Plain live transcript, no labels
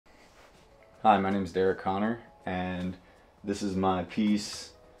Hi, my name is Derek Connor, and this is my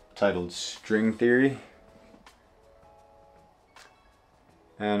piece titled String Theory.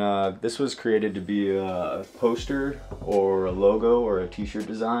 And this was created to be a poster or a logo or a t-shirt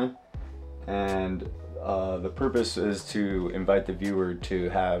design. And the purpose is to invite the viewer to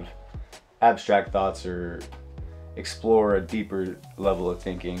have abstract thoughts or explore a deeper level of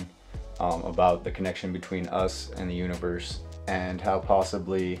thinking about the connection between us and the universe, and how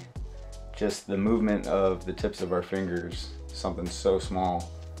possibly just the movement of the tips of our fingers, something so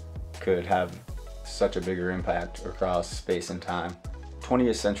small, could have such a bigger impact across space and time.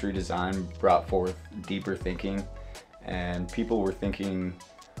 20th century design brought forth deeper thinking, and people were thinking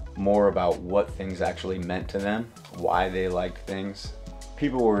more about what things actually meant to them, why they liked things.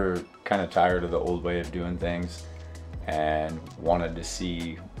 People were kind of tired of the old way of doing things and wanted to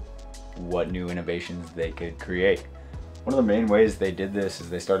see what new innovations they could create. One of the main ways they did this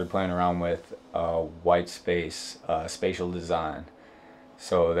is they started playing around with white space, spatial design.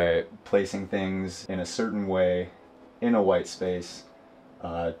 So they're placing things in a certain way in a white space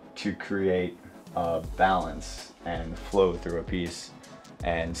to create balance and flow through a piece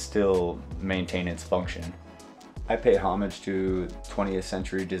and still maintain its function. I pay homage to 20th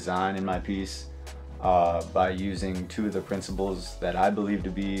century design in my piece by using two of the principles that I believe to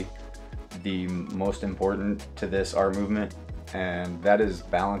be the most important to this art movement, and that is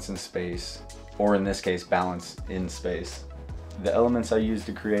balance in space, or in this case, balance in space. The elements I used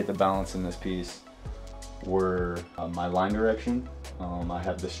to create the balance in this piece were my line direction. I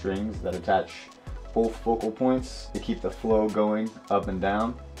have the strings that attach both focal points to keep the flow going up and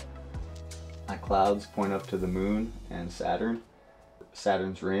down. My clouds point up to the moon and Saturn.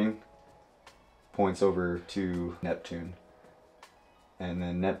 Saturn's ring points over to Neptune. And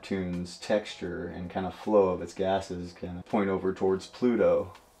then Neptune's texture and kind of flow of its gases kind of point over towards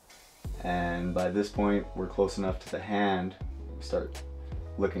Pluto. And by this point, we're close enough to the hand. We start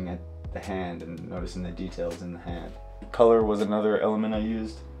looking at the hand and noticing the details in the hand. Color was another element I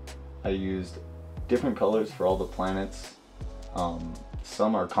used. I used different colors for all the planets.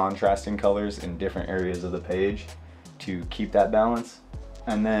 Some are contrasting colors in different areas of the page to keep that balance.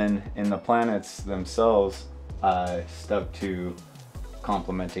 And then in the planets themselves, I stuck to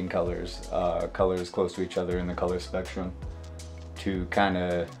complementing colors, colors close to each other in the color spectrum, to kind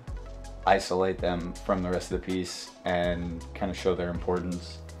of isolate them from the rest of the piece and kind of show their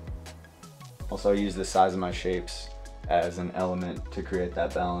importance. Also, I use the size of my shapes as an element to create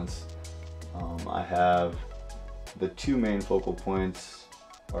that balance. I have the two main focal points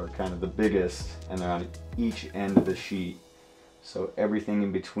are kind of the biggest, and they're on each end of the sheet, so everything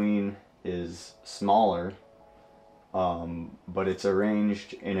in between is smaller, but it's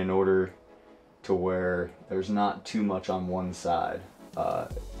arranged in an order to where there's not too much on one side.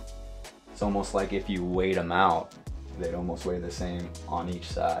 It's almost like if you weighed them out, they'd almost weigh the same on each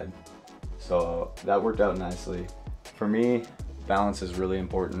side. So that worked out nicely. For me, balance is really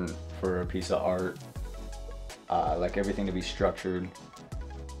important for a piece of art. I like everything to be structured.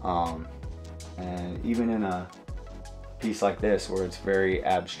 And even in a piece like this where it's very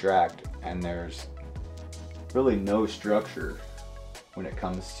abstract and there's really no structure when it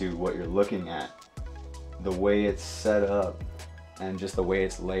comes to what you're looking at, the way it's set up and just the way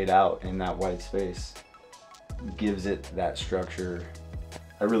it's laid out in that white space gives it that structure.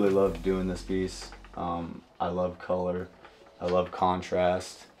 I really love doing this piece. I love color, I love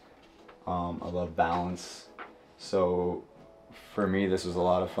contrast, I love balance. So for me, this was a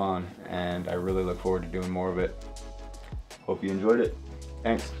lot of fun, and I really look forward to doing more of it. Hope you enjoyed it.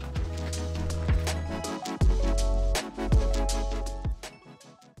 Thanks.